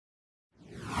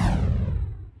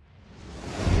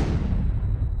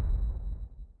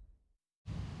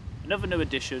Another new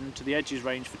addition to the Edges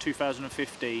range for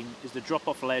 2015 is the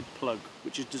drop-off lead plug,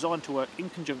 which is designed to work in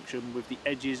conjunction with the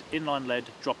Edges inline lead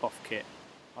drop-off kit.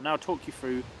 I'll now talk you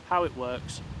through how it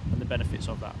works and the benefits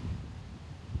of that.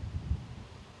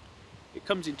 It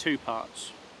comes in two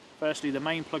parts. Firstly, the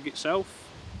main plug itself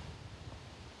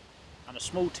and a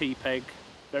small T-peg,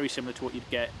 very similar to what you'd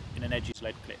get in an Edges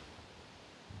lead clip.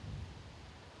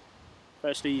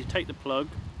 Firstly, you take the plug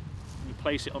and you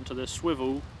place it onto the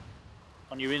swivel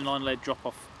on your inline lead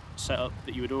drop-off setup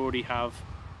that you would already have.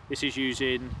 This is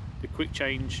using the quick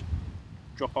change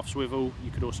drop-off swivel.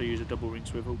 You could also use a double ring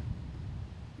swivel.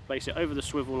 You place it over the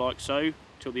swivel like so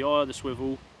till the eye of the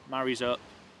swivel marries up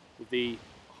with the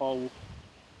hole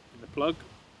in the plug.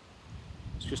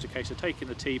 It's just a case of taking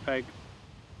the T-peg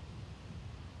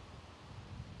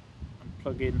and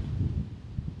plugging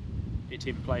it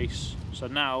in place. So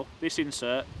now this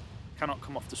insert cannot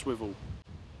come off the swivel.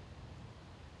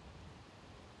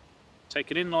 Take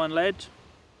an inline lead,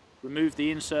 remove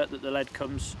the insert that the lead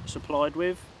comes supplied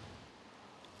with,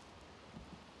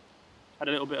 add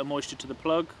a little bit of moisture to the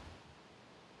plug,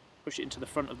 push it into the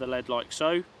front of the lead like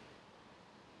so,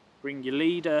 bring your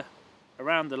leader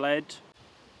around the lead,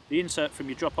 the insert from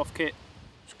your drop-off kit,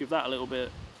 just give that a little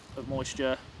bit of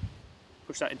moisture,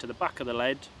 push that into the back of the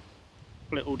lead,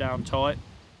 pull it all down tight,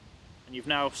 and you've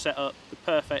now set up the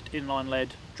perfect inline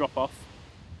lead drop-off.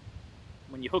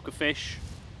 When you hook a fish,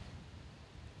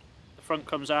 front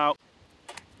comes out,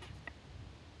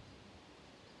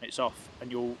 it's off, and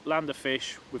you'll land the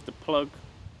fish with the plug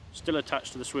still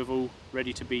attached to the swivel,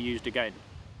 ready to be used again.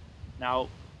 Now,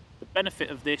 the benefit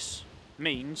of this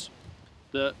means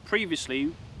that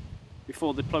previously,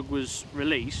 before the plug was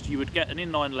released, you would get an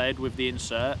inline lead with the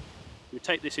insert. You would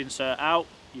take this insert out,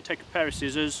 you take a pair of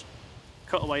scissors,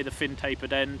 cut away the fin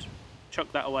tapered end, chuck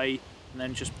that away, and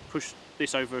then just push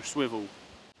this over a swivel.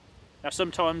 Now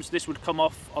sometimes this would come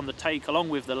off on the take along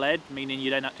with the lead, meaning you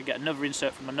then had to get another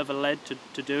insert from another lead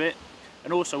to do it.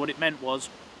 And also what it meant was,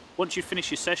 once you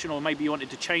finish your session, or maybe you wanted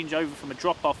to change over from a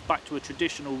drop-off back to a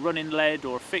traditional running lead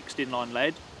or a fixed inline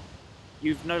lead,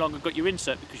 you've no longer got your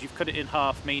insert because you've cut it in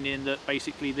half, meaning that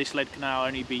basically this lead can now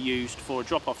only be used for a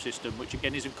drop-off system, which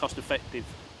again isn't cost effective.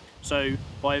 So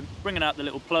by bringing out the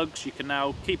little plugs, you can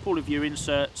now keep all of your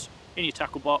inserts in your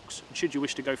tackle box, and should you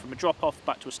wish to go from a drop-off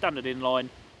back to a standard inline,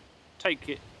 take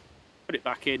it, put it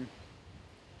back in,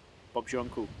 Bob's your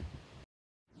uncle.